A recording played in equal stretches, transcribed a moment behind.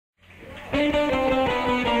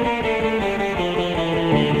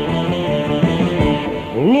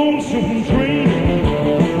Lonesome train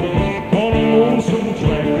on a lonesome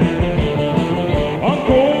track. I'm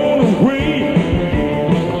going away,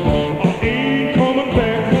 I ain't coming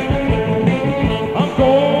back. I'm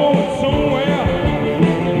going somewhere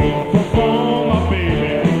for my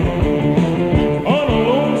baby. On a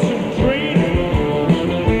lonesome train,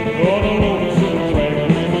 on a lonesome track.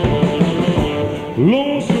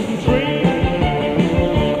 Lonesome train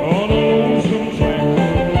on a lonesome track.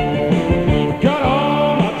 Got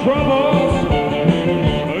all my troubles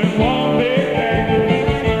in one big bag.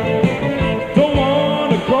 Don't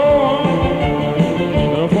wanna go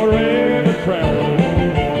on forever traveling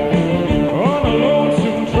on a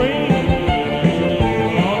lonesome train,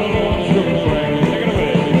 on a lonesome track. Take it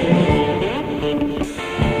away.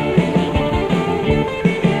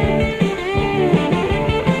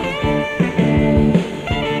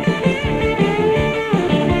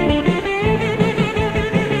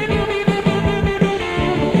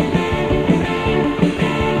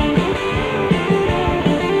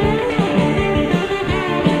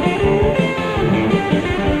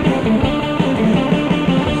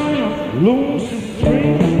 Lonesome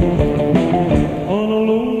train on a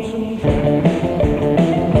lonesome track.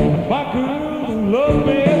 My girl loved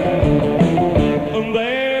me, and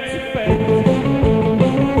that's a fact.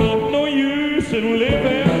 No use in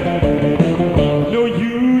living, no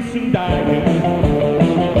use in dying.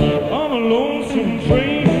 On a lonesome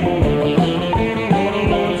train, on a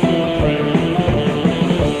lonesome train.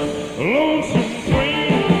 Lonesome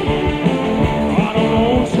train on a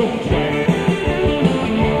lonesome train.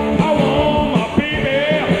 I want my baby,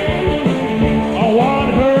 I want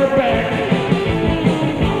her back.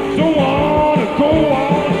 Don't wanna go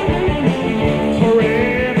on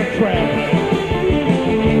forever traveling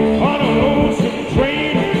on a lonesome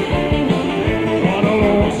train, on a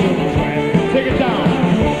lonesome train. Take it down.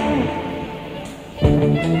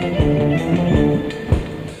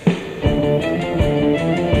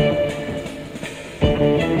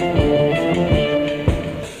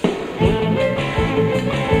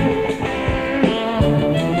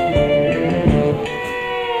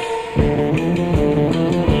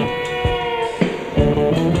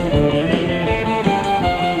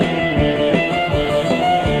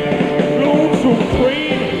 Lonesome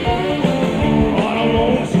train on a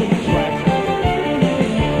lonesome track.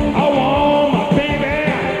 I want my baby,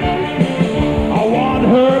 I want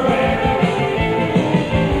her back.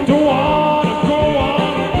 Don't wanna go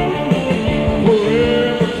on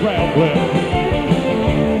forever traveling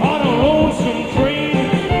on a lonesome train,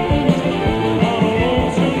 on a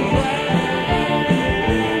lonesome track.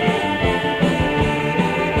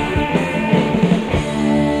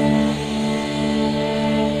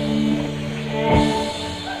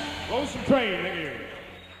 Lonesome train, thank you.